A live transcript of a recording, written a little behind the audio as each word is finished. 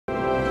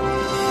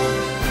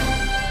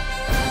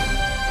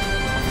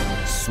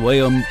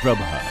Swayam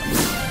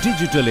Prabha.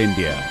 Digital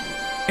India.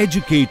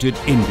 Educated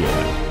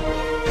India.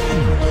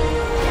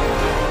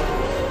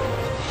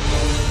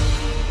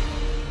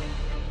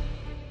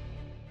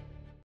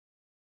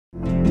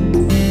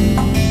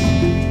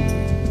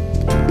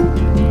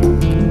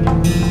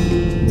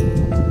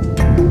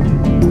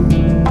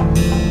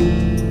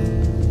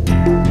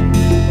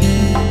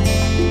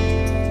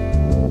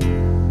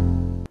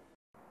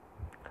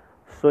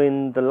 So,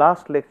 in the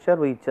last lecture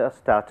we just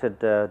started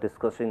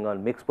discussing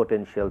on mixed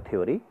potential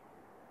theory,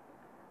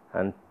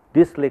 and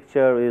this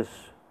lecture is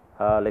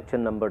lecture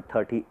number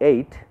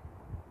 38.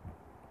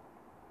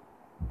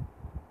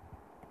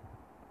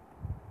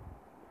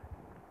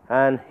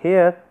 And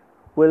here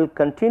we will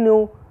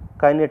continue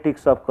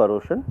kinetics of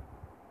corrosion.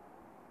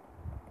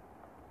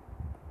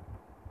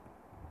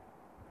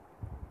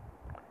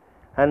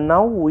 And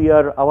now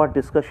our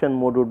discussion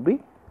mode would be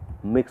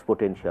mixed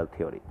potential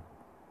theory.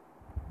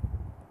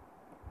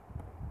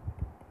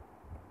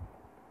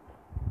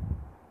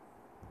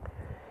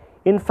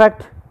 In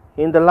fact,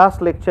 in the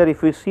last lecture,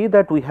 if we see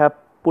that we have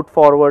put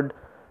forward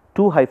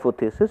two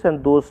hypotheses,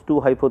 and those two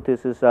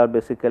hypotheses are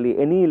basically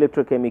any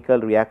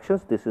electrochemical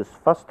reactions. This is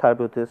first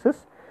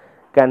hypothesis,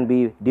 can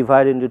be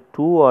divided into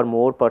two or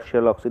more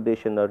partial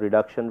oxidation or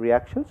reduction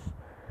reactions.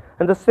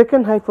 And the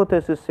second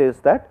hypothesis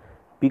says that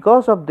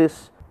because of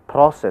this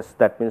process,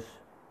 that means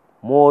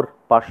more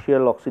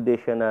partial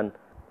oxidation and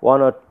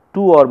one or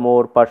two or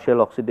more partial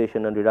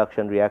oxidation and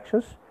reduction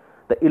reactions,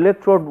 the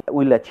electrode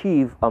will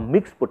achieve a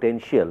mixed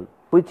potential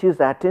which is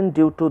attained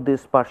due to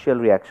these partial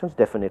reactions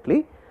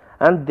definitely,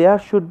 and there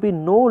should be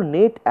no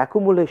net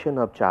accumulation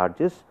of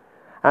charges,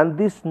 and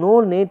this no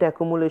net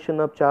accumulation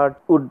of charge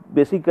would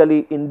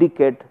basically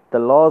indicate the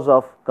laws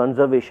of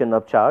conservation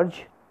of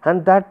charge,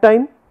 and that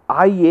time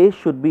IA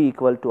should be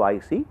equal to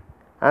IC,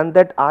 and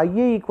that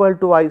IA equal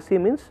to IC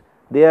means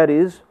there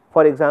is,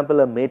 for example,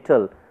 a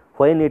metal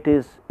when it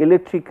is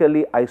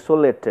electrically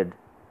isolated,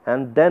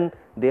 and then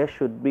there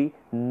should be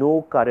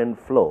no current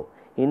flow.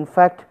 In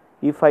fact,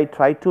 if I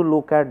try to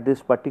look at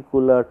this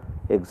particular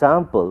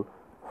example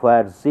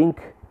where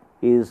zinc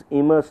is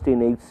immersed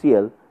in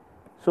HCl,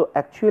 so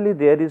actually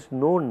there is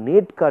no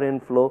net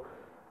current flow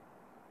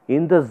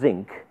in the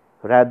zinc,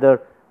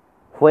 rather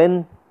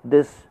when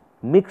this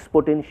mixed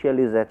potential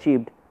is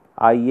achieved,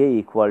 IA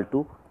equal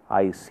to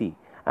IC,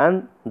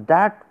 and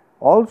that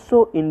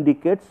also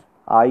indicates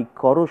I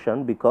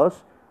corrosion,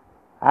 because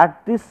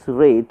at this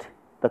rate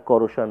the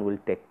corrosion will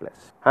take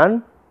place,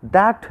 and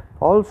that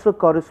also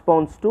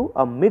corresponds to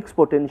a mixed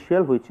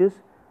potential which is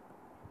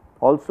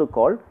also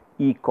called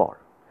E-core,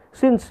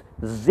 since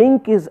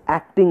zinc is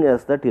acting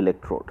as that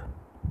electrode,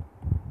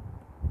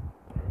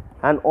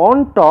 and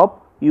on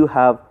top you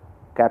have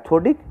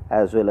cathodic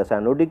as well as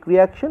anodic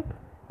reaction,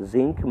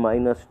 zinc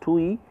minus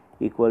 2E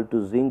equal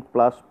to zinc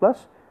plus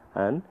plus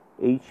and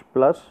H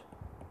plus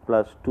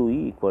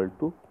 2E equal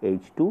to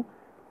H2.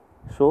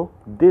 So,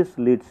 this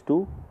leads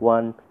to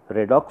one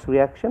redox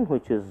reaction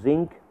which is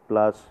zinc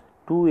plus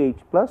 2H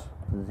plus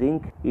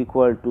zinc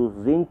equal to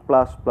zinc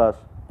plus plus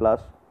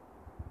plus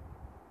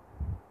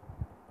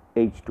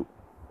H2.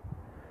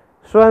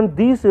 So, and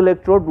this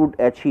electrode would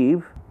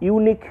achieve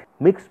unique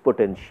mixed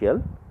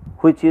potential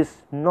which is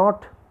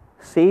not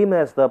same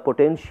as the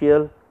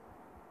potential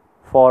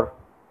for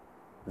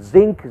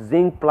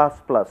zinc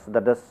plus plus,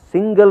 that is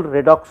single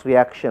redox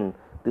reaction,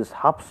 this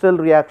half cell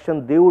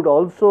reaction, they would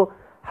also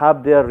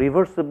have their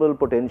reversible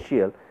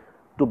potential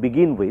to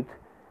begin with,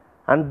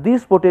 and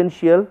this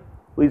potential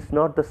is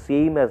not the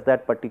same as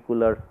that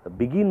particular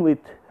begin with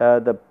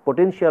the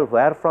potential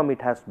where from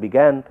it has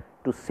began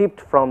to shift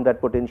from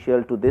that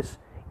potential to this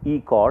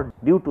E-core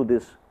due to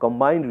this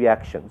combined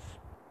reactions.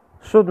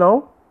 So,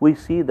 now we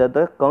see that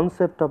the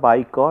concept of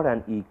I-core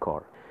and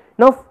E-core.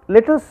 Now,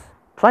 let us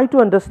try to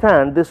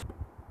understand this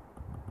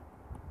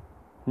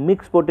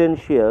mixed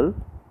potential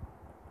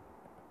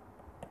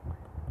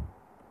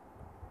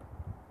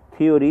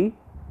theory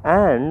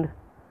and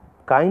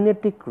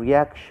kinetic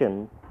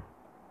reaction,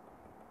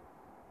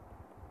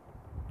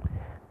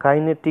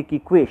 kinetic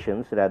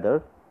equations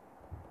rather,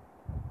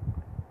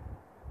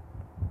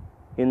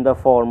 in the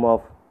form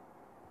of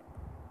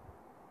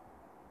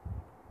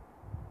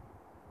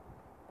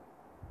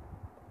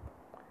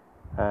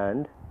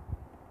and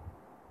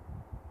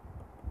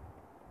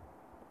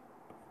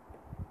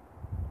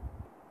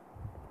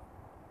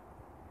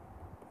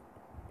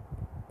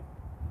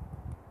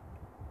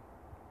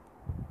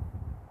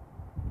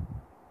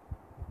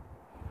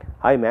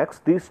Imax.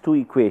 These two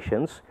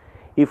equations,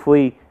 if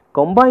we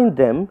combine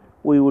them,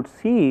 we would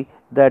see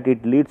that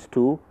it leads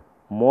to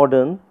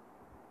modern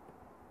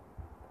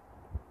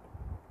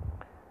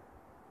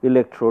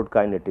electrode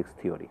kinetics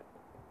theory,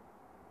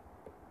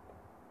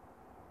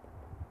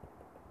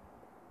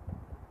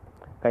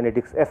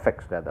 kinetics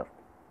effects rather,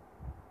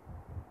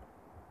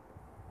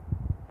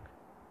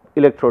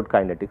 electrode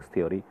kinetics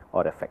theory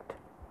or effect.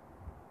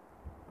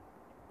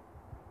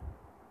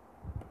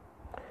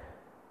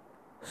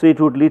 So, it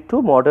would lead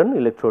to modern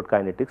electrode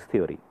kinetics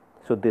theory.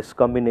 So, this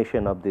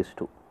combination of these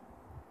two.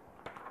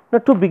 Now,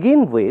 to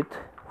begin with,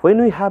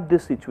 when we have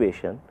this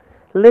situation,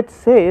 let us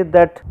say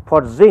that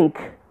for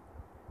zinc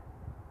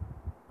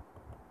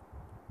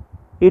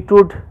it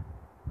would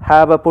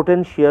have a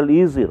potential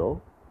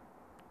E0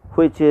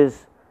 which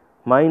is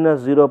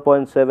minus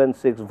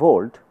 0.76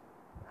 volt,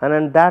 and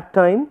at that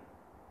time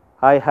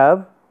I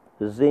have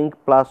zinc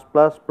plus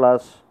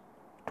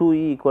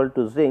 2E equal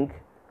to zinc.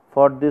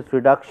 For this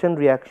reduction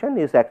reaction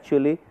is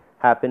actually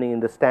happening in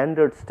the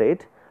standard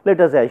state.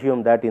 Let us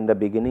assume that in the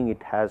beginning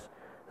it has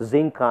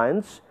zinc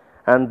ions,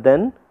 and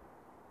then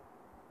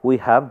we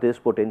have this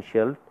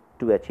potential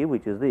to achieve,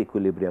 which is the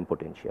equilibrium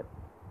potential.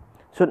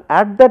 So,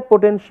 at that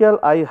potential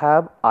I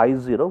have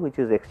I0, which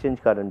is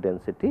exchange current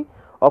density.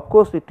 Of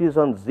course, it is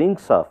on zinc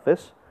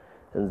surface,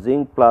 and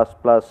zinc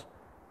plus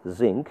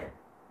zinc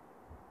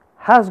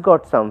has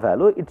got some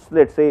value. It's,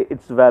 let us say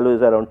its value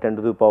is around 10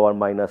 to the power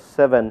minus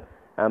 7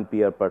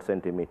 ampere per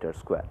centimeter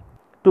square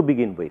to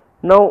begin with.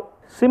 Now,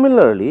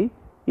 similarly,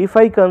 if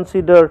I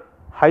consider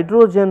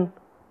hydrogen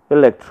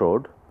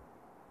electrode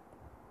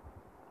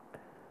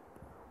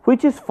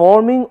which is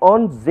forming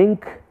on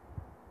zinc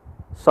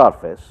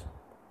surface.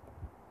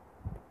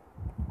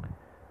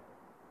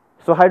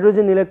 So,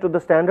 hydrogen electrode, the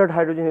standard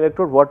hydrogen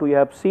electrode what we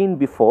have seen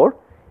before,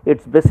 it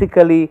is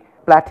basically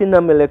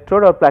platinum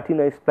electrode or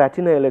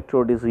platina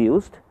electrode is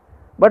used,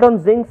 but on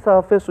zinc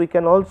surface we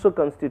can also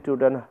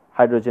constitute an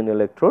hydrogen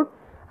electrode,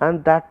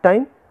 and that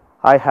time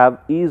I have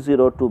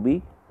E0 to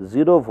be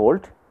 0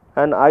 volt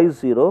and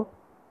I0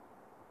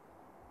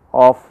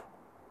 of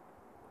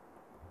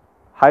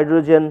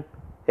hydrogen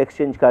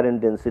exchange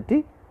current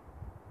density,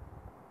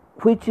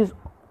 which is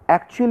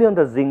actually on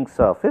the zinc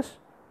surface,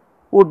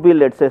 would be,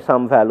 let us say,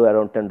 some value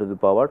around 10 to the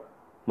power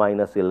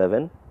minus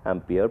 11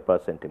 ampere per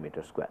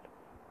centimeter square.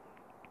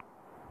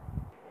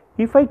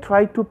 If I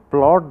try to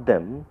plot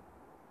them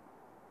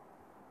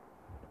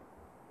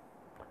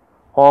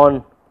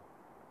on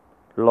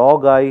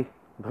log I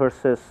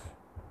versus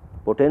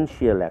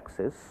potential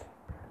axis,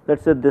 let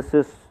us say this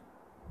is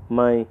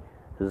my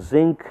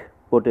zinc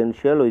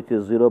potential, which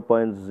is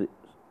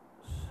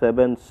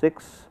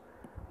 0.76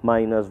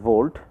 minus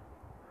volt,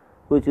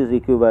 which is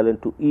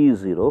equivalent to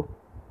E0,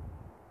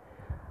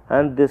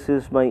 and this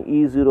is my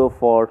E0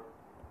 for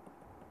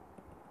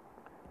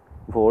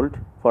volt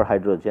for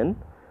hydrogen.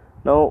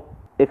 Now,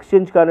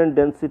 exchange current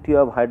density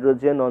of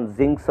hydrogen on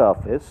zinc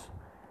surface,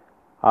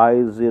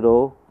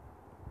 I0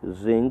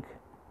 zinc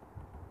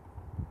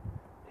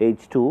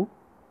H2,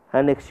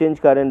 and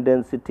exchange current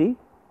density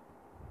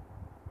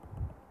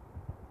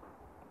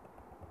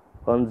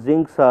on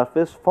zinc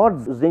surface for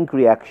zinc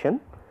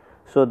reaction.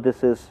 So,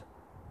 this is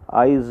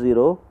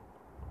I0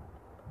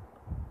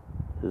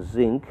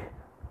 zinc,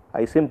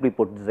 I simply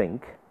put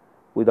zinc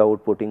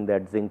without putting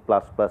that zinc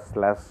plus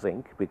slash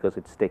zinc because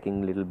it is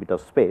taking little bit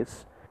of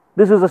space.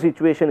 This is the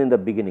situation in the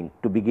beginning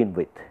to begin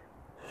with.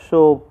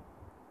 So,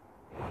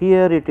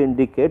 here it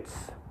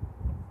indicates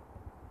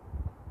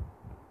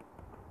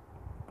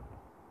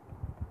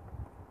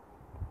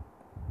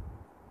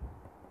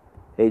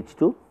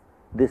H2,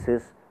 this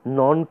is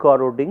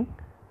non-corroding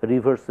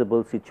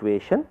reversible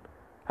situation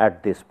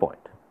at this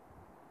point.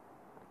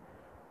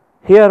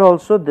 Here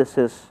also this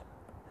is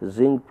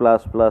zinc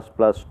plus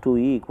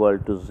 2E equal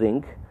to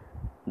zinc,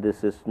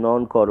 this is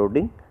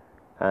non-corroding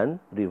and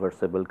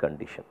reversible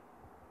condition.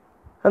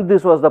 And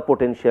this was the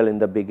potential in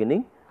the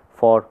beginning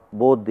for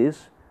both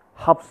these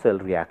half cell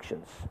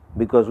reactions,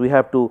 because we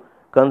have to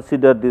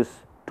consider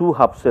these two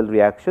half cell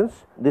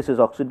reactions. This is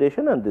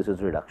oxidation and this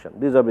is reduction.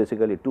 These are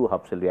basically two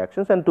half cell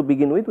reactions, and to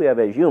begin with we have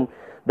assumed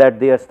that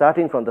they are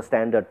starting from the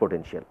standard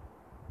potential.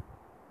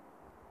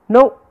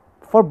 Now,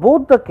 for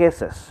both the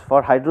cases,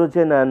 for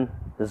hydrogen and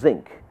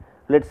zinc,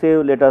 let us say,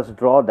 let us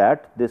draw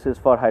that this is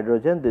for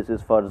hydrogen, this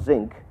is for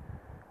zinc.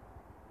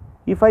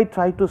 If I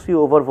try to see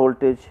over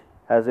voltage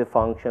as a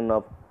function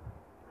of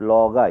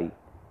log I,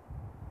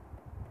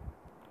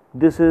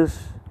 this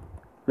is,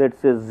 let us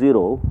say,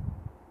 0,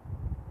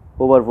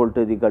 over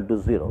voltage equal to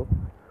 0,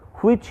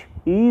 which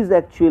is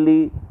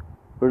actually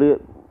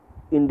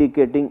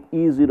indicating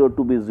E0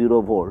 to be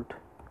 0 volt,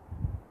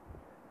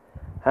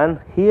 and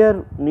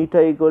here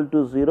neta equal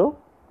to 0,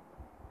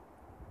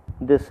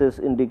 this is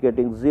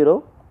indicating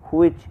 0,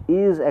 which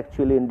is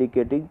actually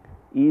indicating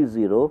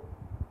E0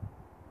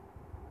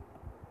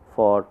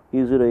 for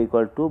E0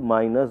 equal to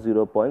minus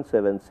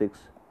 0.76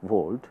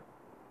 volt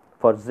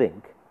for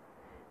zinc.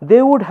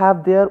 They would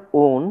have their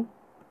own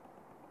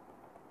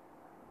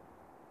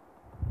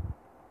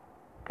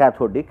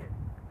cathodic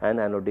and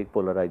anodic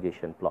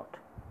polarization plot,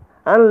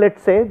 and let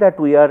us say that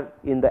we are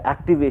in the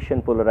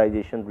activation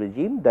polarization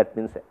regime, that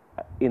means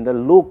in the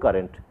low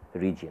current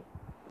region,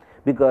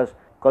 because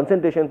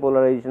concentration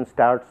polarization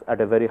starts at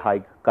a very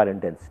high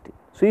current density.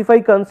 So, if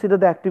I consider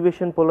the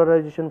activation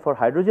polarization for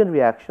hydrogen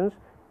reactions,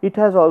 it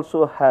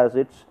also has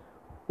its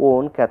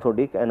own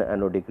cathodic and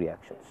anodic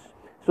reactions.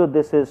 So,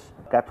 this is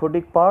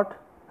cathodic part,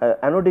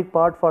 anodic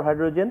part for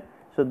hydrogen.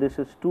 So, this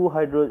is 2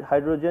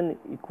 hydrogen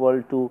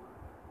equal to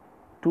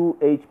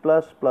 2H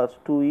plus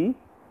 2E,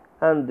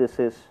 and this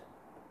is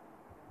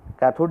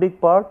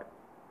cathodic part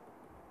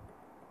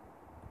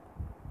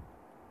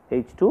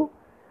H2,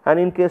 and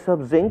in case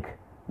of zinc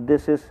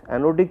this is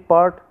anodic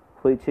part,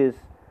 which is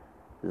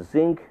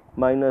zinc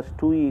minus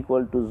 2E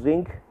equal to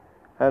zinc,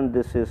 and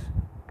this is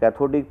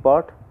cathodic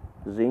part,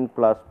 zinc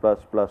plus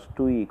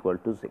 2E equal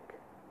to zinc.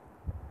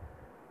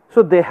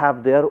 So, they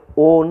have their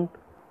own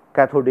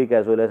cathodic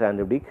as well as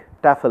anodic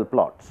Tafel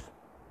plots.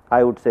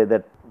 I would say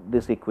that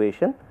this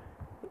equation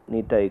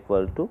neta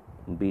equal to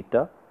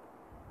beta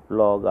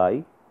log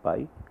I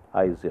by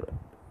I0.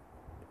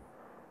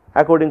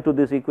 According to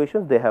these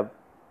equations, they have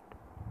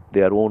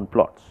their own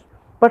plots.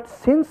 But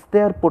since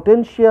their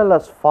potential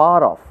is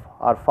far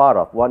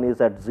off, one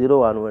is at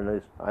 0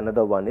 and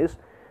another one is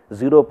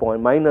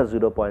minus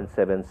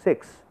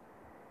 0.76.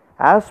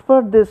 As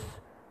per this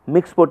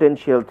mixed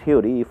potential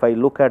theory, if I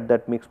look at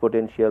that mixed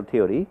potential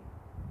theory,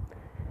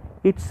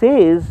 it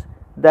says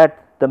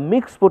that the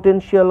mixed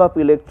potential of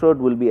electrode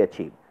will be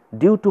achieved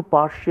due to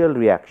partial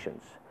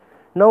reactions.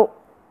 Now,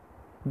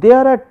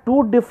 there are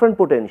two different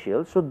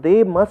potentials, so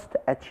they must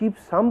achieve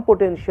some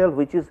potential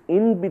which is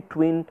in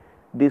between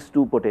these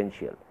two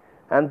potential,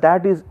 and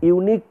that is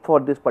unique for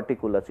this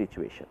particular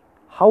situation.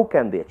 How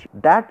can they achieve?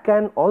 That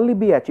can only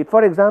be achieved,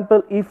 for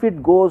example, if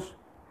it goes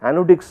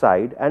anodic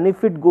side and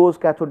if it goes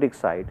cathodic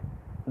side,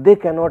 they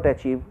cannot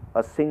achieve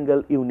a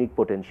single unique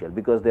potential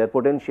because their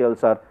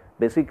potentials are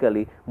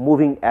basically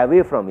moving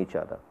away from each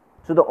other.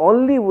 So, the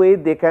only way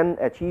they can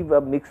achieve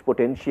a mixed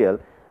potential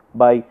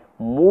by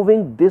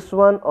moving this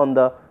one on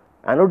the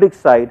anodic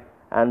side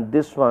and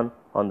this one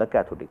on the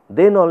cathodic,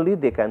 then only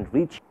they can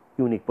reach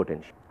unique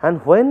potential.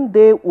 And when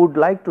they would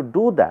like to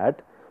do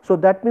that, so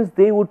that means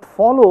they would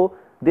follow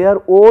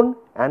their own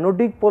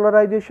anodic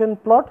polarization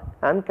plot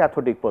and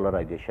cathodic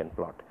polarization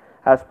plot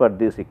as per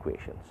these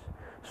equations.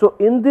 So,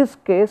 in this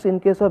case, in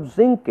case of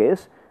zinc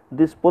case,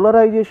 this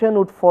polarization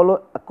would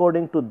follow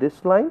according to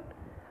this line,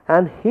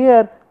 and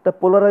here the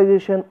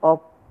polarization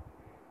of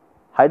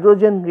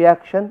hydrogen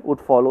reaction would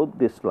follow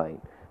this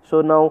line.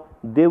 So, now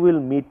they will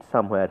meet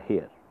somewhere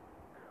here.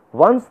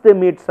 Once they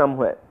meet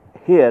somewhere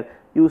here,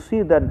 you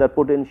see that the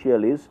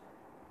potential is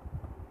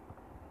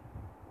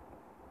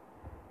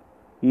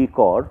E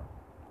chord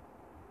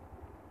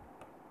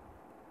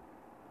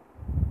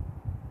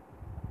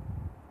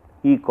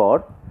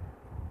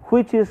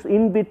which is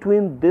in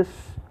between this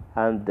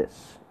and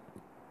this,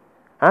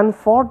 and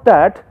for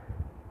that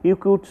you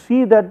could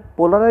see that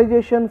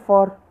polarization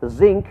for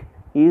zinc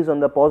is on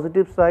the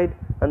positive side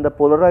and the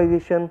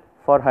polarization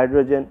for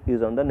hydrogen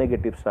is on the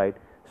negative side.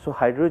 So,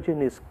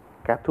 hydrogen is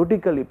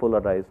cathodically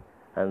polarized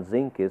and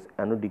zinc is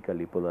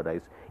anodically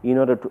polarized in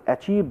order to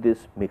achieve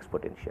this mixed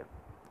potential.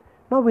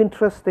 Now,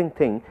 interesting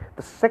thing,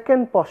 the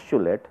second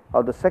postulate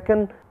or the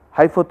second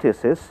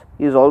hypothesis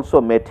is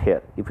also met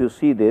here. If you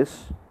see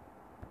this,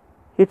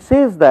 it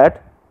says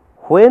that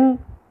when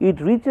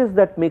it reaches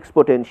that mixed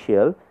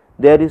potential,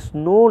 there is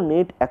no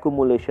net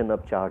accumulation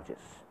of charges.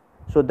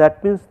 So,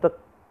 that means the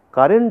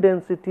current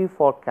density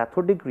for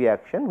cathodic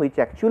reaction, which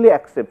actually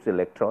accepts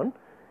electron,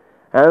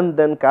 and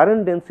then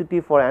current density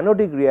for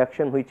anodic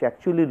reaction, which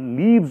actually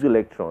leaves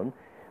electron,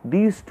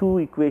 these two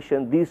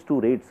equations, these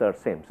two rates are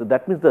same. So,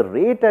 that means the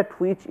rate at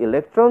which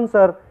electrons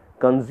are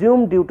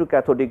consumed due to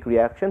cathodic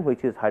reaction,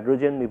 which is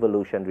hydrogen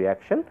evolution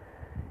reaction,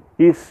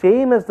 is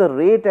same as the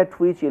rate at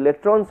which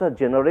electrons are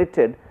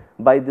generated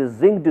by the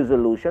zinc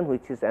dissolution,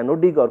 which is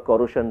anodic or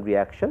corrosion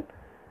reaction,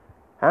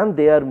 and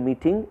they are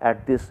meeting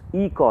at this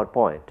E chord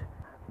point.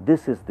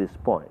 This is this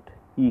point,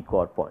 E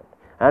chord point,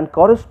 and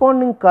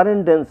corresponding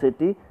current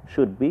density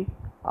should be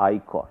I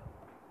chord,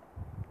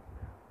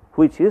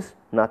 which is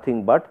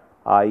nothing but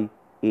I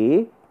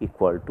A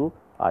equal to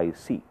I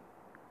C.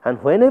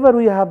 And whenever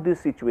we have this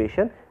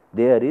situation,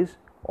 there is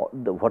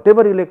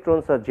whatever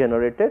electrons are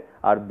generated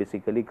are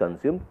basically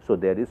consumed. So,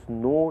 there is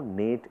no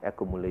net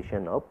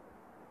accumulation of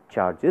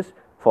charges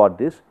for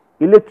this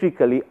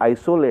electrically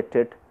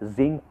isolated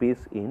zinc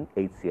piece in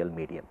HCl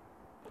medium.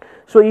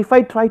 So, if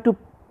I try to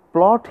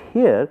plot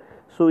here,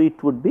 so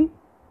it would be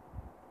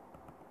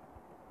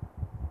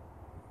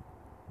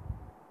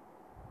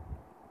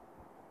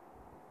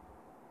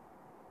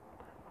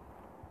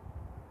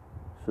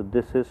so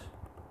this is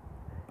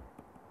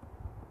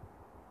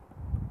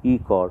E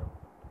chord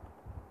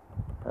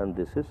and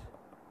this is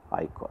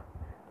I chord.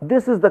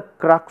 This is the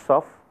crux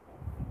of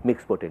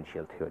mixed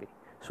potential theory.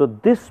 So,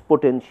 this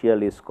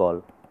potential is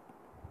called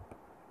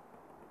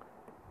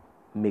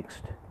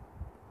mixed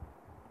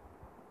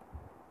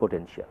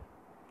potential,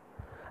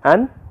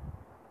 and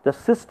the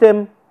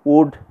system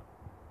would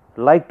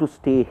like to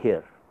stay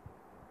here,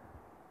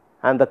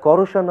 and the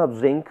corrosion of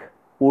zinc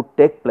would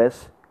take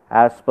place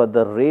as per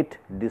the rate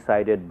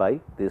decided by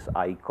this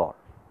I chord.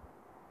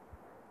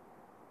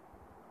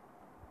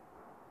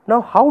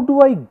 Now, how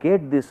do I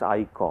get this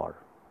I chord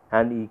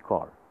and E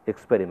chord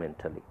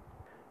experimentally?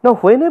 Now,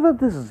 whenever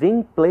this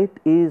zinc block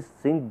is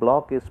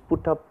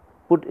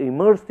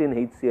immersed in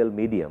HCl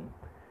medium,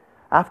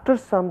 after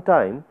some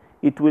time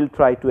it will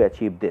try to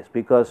achieve this,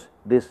 because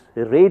these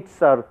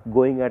rates are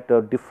going at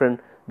a different,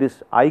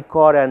 this I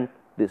chord and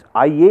this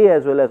IA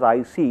as well as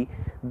IC,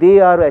 they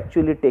are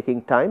actually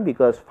taking time,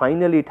 because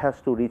finally it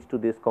has to reach to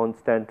this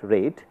constant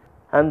rate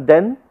and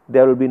then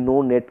there will be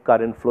no net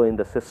current flow in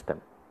the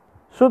system.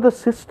 So, the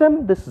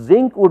system, this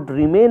zinc would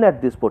remain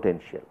at this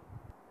potential.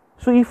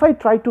 So, if I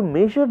try to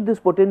measure this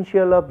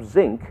potential of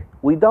zinc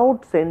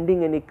without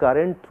sending any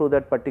current through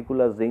that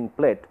particular zinc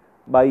plate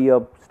by a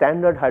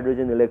standard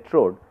hydrogen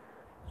electrode,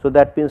 so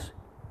that means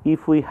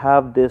if we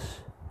have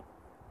this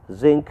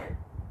zinc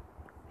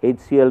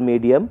HCl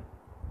medium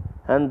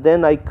and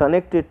then I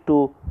connect it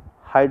to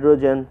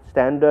hydrogen,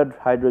 standard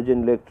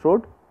hydrogen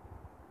electrode,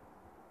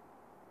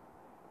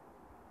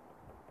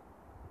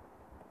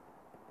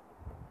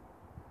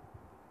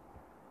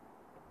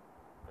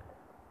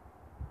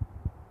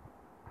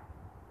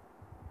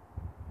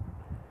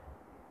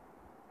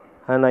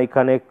 and I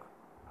connect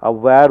a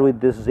wire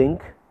with this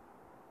zinc,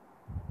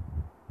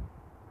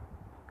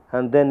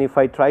 and then if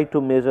I try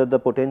to measure the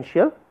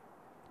potential,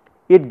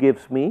 it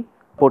gives me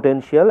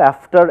potential.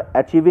 After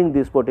achieving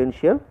this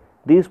potential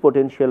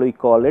we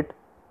call it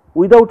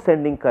without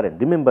sending current.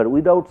 Remember,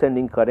 without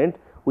sending current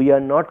we are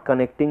not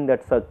connecting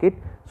that circuit.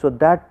 So,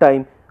 that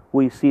time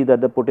we see that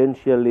the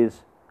potential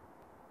is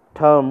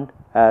termed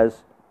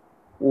as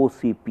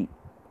OCP,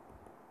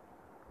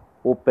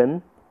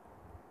 open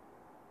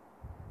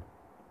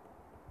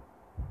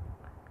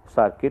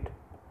circuit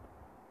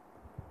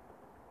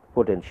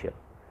potential.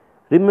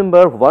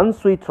 Remember,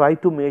 once we try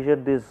to measure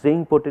this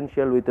zinc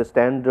potential with a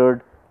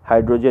standard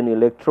hydrogen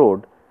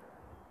electrode,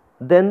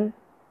 then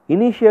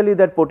initially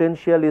that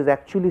potential is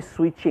actually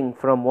switching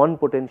from one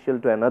potential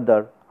to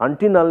another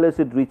until unless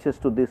it reaches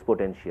to this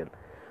potential.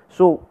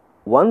 So,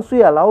 once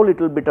we allow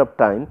little bit of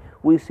time,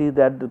 we see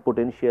that the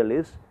potential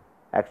is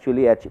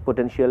actually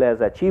potential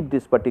has achieved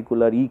this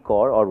particular E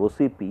core or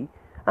OCP,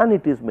 and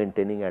it is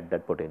maintaining at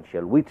that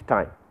potential with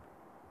time.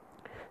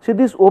 See,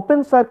 this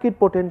open circuit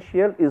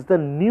potential is the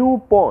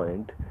new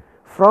point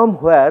from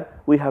where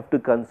we have to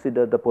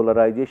consider the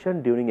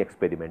polarization during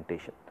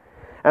experimentation,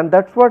 and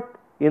that is what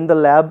in the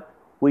lab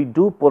we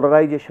do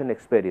polarization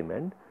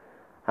experiment,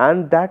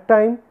 and that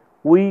time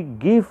we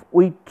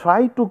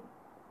try to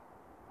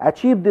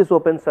achieve this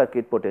open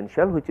circuit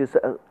potential, which is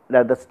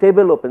the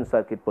stable open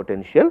circuit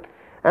potential,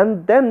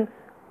 and then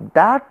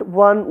that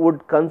one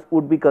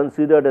would be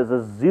considered as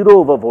a 0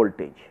 over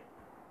voltage,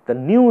 the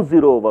new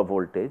 0 over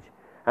voltage,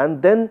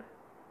 and then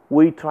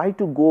we try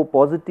to go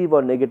positive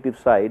or negative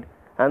side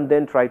and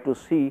then try to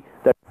see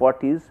that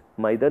what is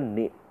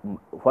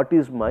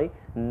my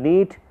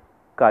net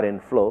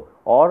current flow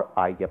or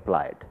I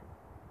applied.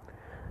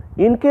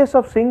 In case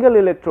of single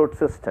electrode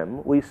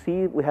system, we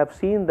have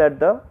seen that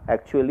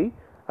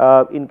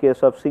in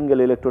case of single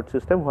electrode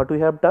system, what we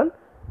have done.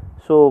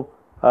 So,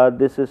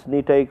 this is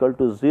neta equal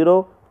to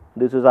 0,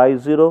 this is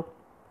I0,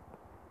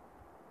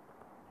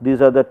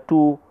 these are the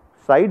two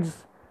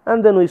sides,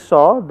 and then we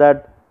saw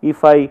that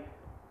if I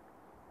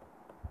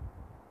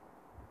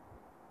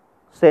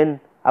send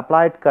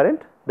applied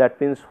current, that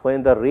means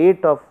when the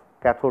rate of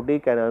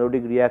cathodic and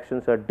anodic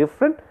reactions are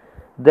different,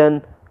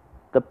 then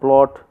the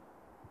plot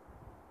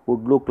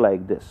would look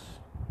like this.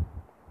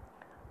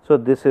 So,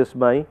 this is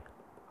my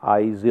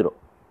I0,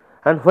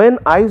 and when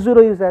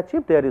I0 is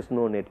achieved, there is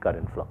no net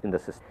current flow in the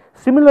system.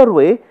 Similar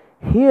way,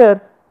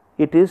 here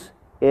it is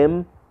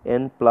M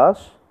n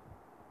plus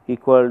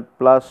equal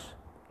plus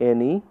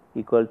Ne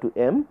equal to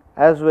M,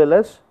 as well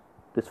as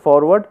this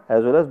forward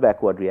as well as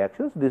backward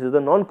reactions. This is the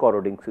non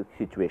corroding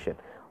situation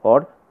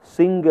or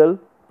single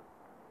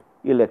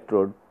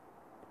electrode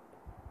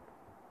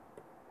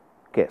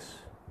case.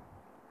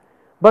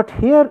 But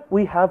here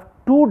we have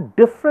two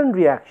different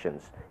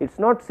reactions, it is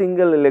not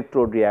single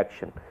electrode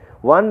reaction.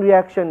 One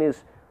reaction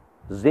is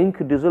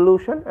zinc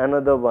dissolution,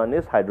 another one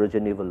is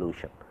hydrogen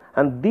evolution,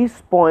 and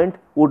this point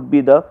would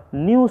be the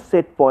new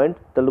set point,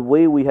 the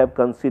way we have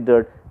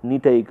considered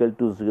neta equal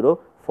to 0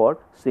 for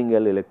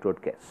single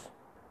electrode case.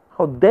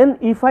 Now, then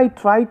if I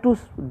try to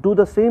do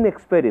the same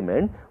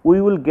experiment,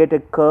 we will get a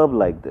curve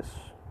like this,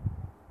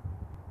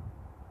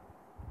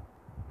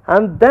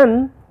 and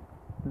then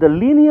the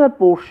linear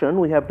portion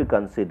we have to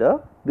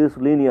consider, this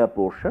linear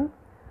portion,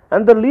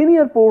 and the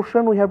linear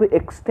portion we have to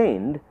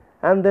extend,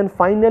 and then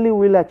finally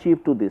we will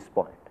achieve to this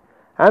point,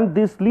 and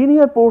this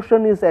linear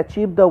portion is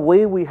achieved the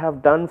way we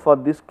have done for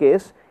this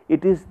case.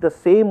 It is the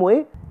same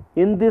way.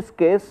 In this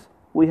case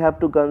we have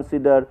to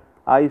consider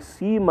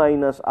IC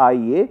minus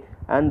IA,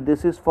 and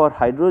this is for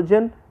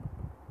hydrogen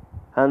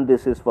and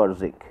this is for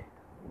zinc,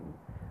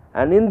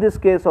 and in this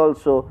case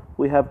also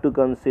we have to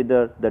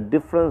consider the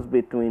difference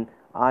between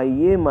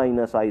IA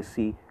minus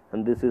IC,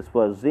 and this is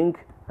for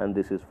zinc and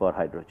this is for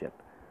hydrogen.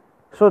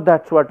 So,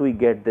 that is what we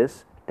get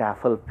this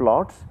Tafel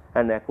plots,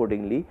 and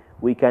accordingly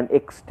we can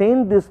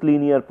extend this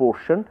linear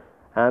portion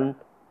and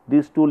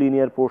these two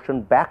linear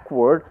portion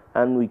backward,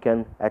 and we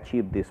can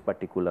achieve this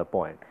particular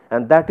point,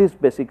 and that is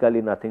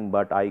basically nothing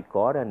but I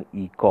core and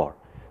E core.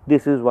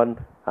 This is one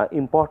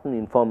important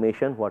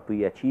information what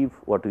we achieve,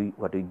 what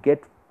we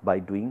get by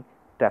doing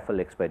Tafel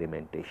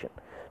experimentation.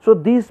 So,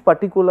 this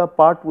particular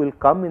part will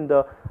come in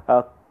the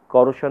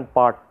corrosion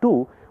part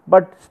 2,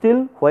 but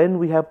still when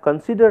we have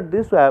considered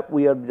this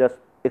we are just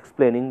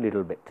explaining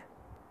little bit.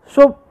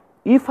 So,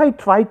 if I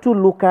try to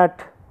look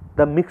at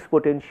the mixed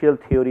potential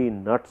theory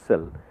in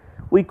nutshell.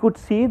 We could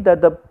see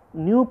that the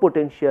new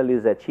potential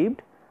is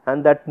achieved,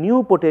 and that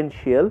new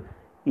potential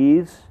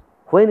is,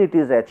 when it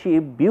is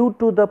achieved, due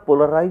to the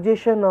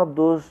polarization of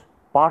those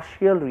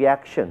partial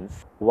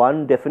reactions.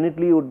 One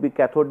definitely would be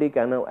cathodic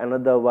and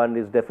another one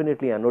is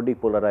definitely anodic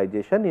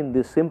polarization in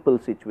this simple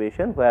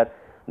situation where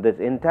the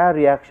entire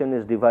reaction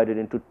is divided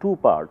into two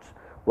parts.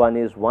 One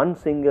is one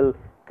single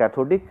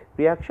cathodic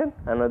reaction,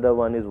 another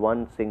one is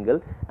one single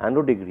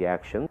anodic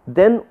reaction.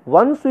 Then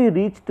once we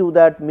reach to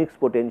that mixed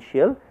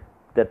potential,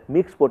 at that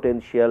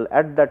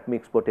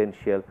mixed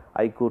potential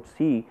I could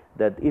see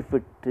that if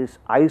it is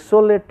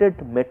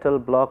isolated metal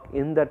block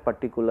in that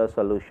particular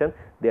solution,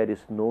 there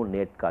is no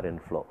net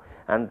current flow,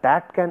 and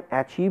that can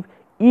achieve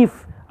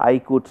if I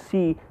could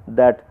see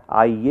that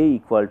IA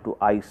equal to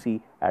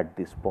IC at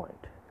this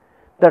point.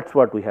 That is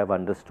what we have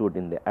understood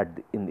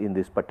in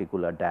this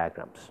particular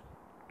diagrams.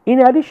 In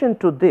addition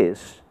to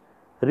this,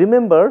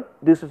 remember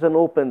this is an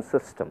open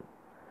system.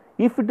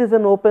 If it is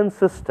an open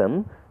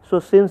system, so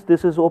since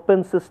this is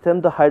open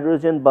system, the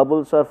hydrogen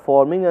bubbles are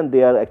forming and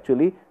they are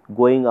actually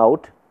going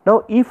out.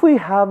 Now, if we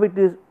have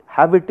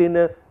it in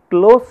a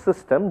closed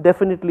system,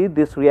 definitely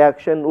this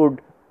reaction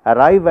would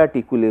arrive at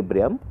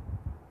equilibrium.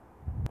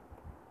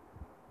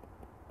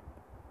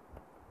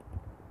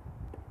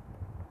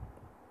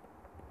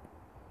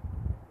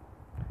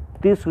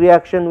 This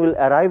reaction will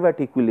arrive at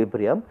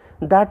equilibrium.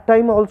 That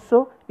time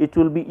also it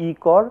will be E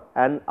core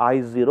and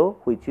I0,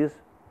 which is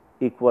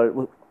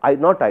equal,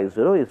 not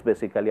I0 is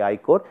basically I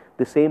core,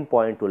 the same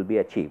point will be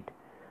achieved.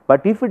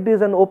 But if it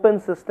is an open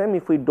system,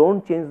 if we do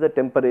not change the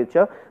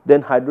temperature,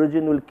 then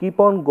hydrogen will keep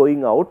on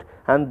going out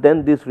and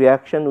then this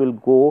reaction will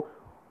go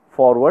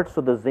forward.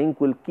 So, the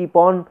zinc will keep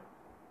on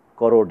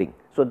corroding.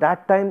 So,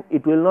 that time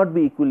it will not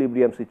be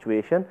equilibrium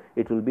situation,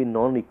 it will be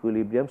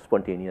non-equilibrium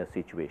spontaneous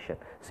situation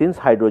since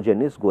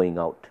hydrogen is going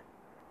out.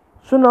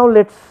 So, now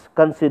let us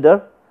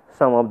consider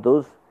some of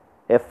those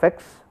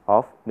effects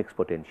of mixed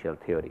potential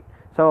theory,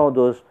 some of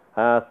those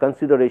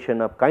consideration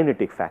of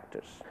kinetic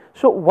factors.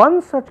 So,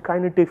 one such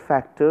kinetic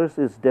factors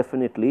is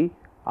definitely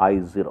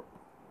I0.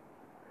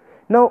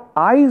 Now,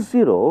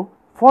 I0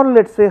 for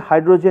let us say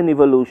hydrogen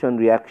evolution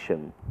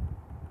reaction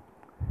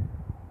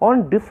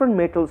on different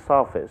metal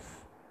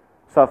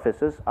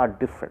surfaces are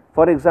different.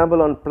 For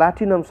example, on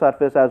platinum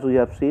surface, as we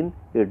have seen,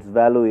 its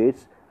value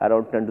is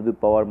around 10 to the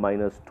power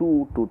minus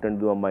 2 to 10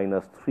 to the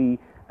minus 3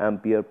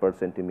 ampere per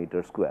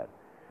centimeter square.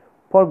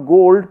 For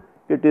gold,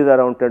 it is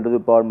around 10 to the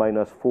power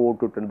minus 4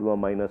 to 10 to the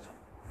minus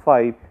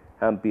 5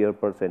 ampere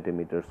per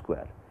centimeter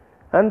square.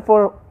 And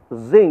for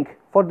zinc,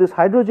 for this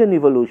hydrogen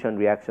evolution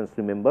reactions,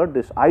 remember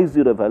this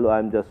I0 value, I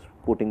am just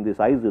putting this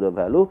I0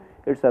 value,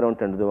 it is around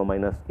 10 to the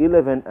minus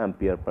 11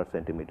 ampere per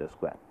centimeter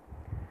square.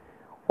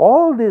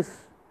 All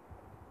these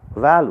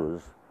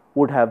values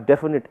would have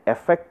definite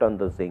effect on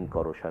the zinc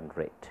corrosion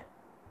rate.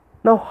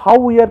 Now, how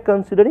we are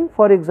considering?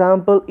 For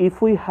example,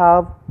 if we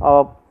have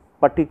a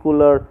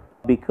particular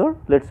beaker,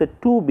 let us say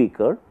two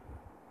beaker,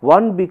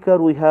 one beaker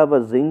we have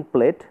a zinc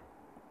plate,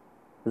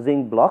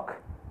 zinc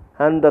block,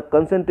 and the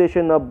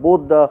concentration of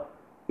both the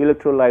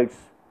electrolytes,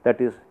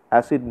 that is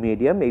acid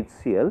medium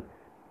HCl,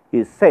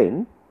 is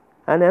same,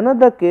 and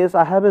another case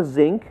I have a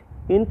zinc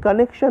in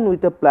connection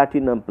with a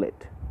platinum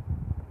plate.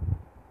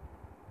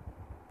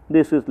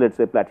 This is let us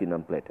say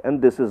platinum plate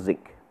and this is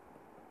zinc.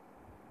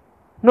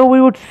 Now,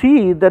 we would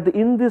see that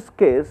in this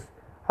case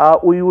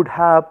we would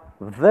have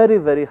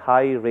very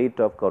high rate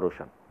of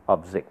corrosion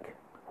of zinc.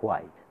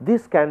 Why?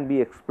 This can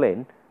be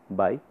explained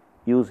by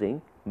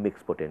using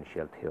mixed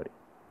potential theory.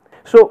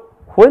 So,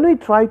 when we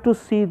try to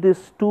see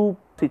these two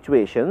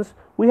situations,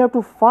 we have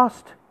to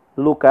first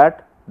look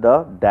at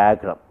the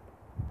diagram,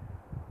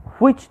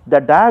 which the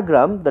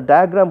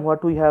diagram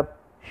what we have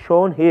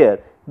shown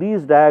here,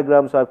 these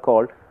diagrams are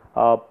called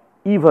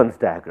Evans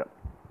diagram.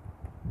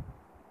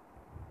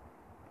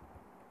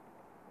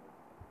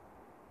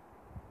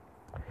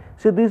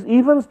 So, these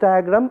Evans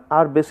diagram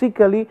are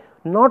basically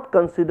not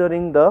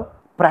considering the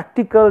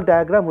practical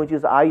diagram, which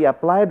is I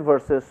applied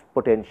versus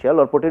potential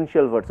or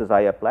potential versus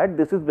I applied.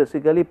 This is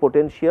basically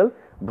potential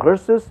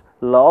versus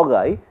log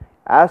I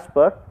as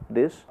per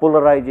this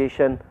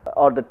polarization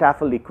or the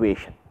Tafel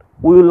equation.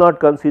 We will not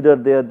consider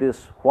there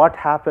this what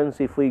happens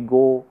if we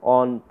go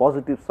on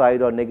positive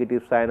side or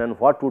negative side and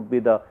what would be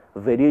the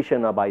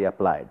variation of I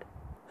applied.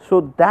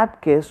 So,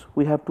 that case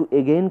we have to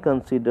again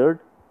consider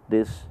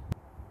this.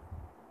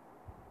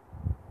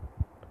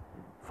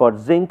 For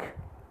zinc,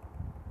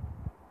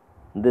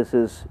 this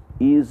is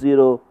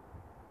E0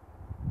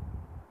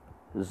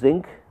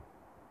 zinc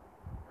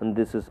and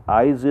this is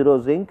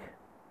I0 zinc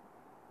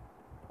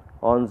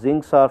on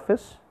zinc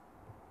surface,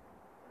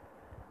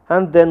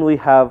 and then we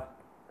have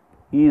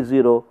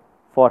E0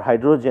 for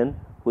hydrogen,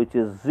 which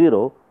is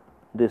 0,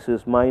 this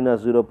is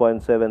minus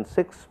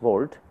 0.76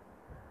 volt,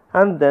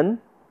 and then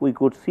we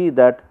could see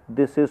that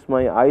this is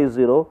my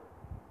I0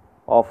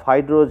 of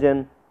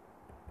hydrogen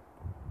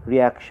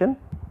reaction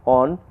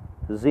on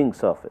zinc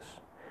surface,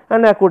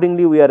 and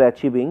accordingly we are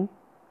achieving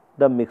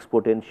the mixed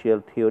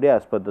potential theory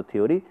as per the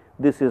theory.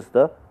 This is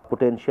the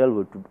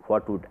potential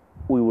what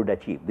we would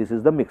achieve. This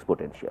is the mixed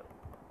potential,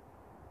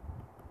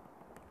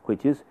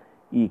 which is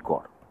E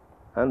core,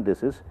 and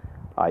this is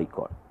I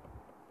core,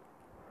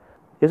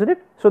 isn't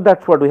it? So,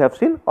 that is what we have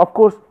seen. Of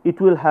course, it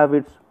will have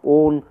its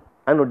own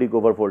anodic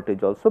over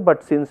voltage also,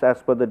 but since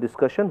as per the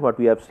discussion what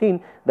we have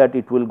seen that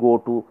it will go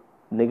to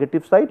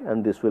negative side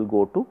and this will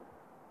go to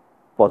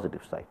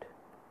positive side,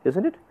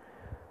 isn't it?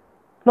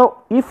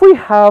 Now, if we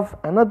have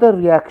another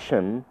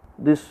reaction,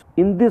 this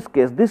in this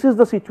case, this is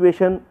the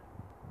situation,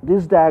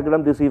 this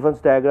diagram, this Evans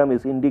diagram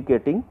is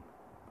indicating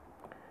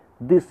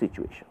this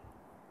situation.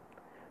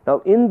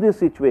 Now, in this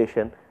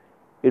situation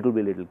it will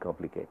be a little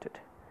complicated,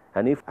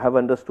 and if I have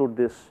understood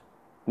this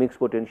mixed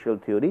potential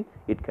theory,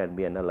 it can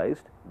be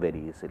analyzed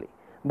very easily,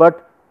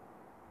 but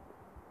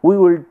we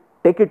will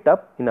take it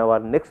up in our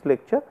next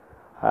lecture,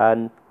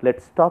 and let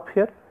us stop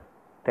here.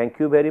 Thank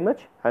you very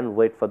much, and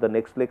wait for the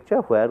next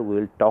lecture where we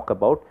will talk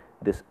about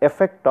this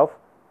effect of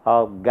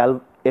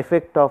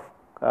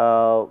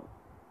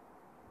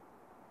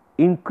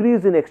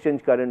increase in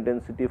exchange current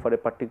density for a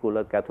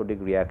particular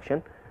cathodic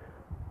reaction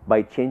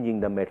by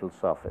changing the metal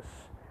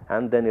surface,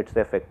 and then its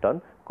effect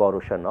on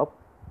corrosion of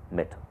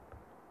metal.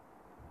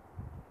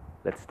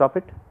 Let us stop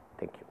it.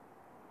 Thank you.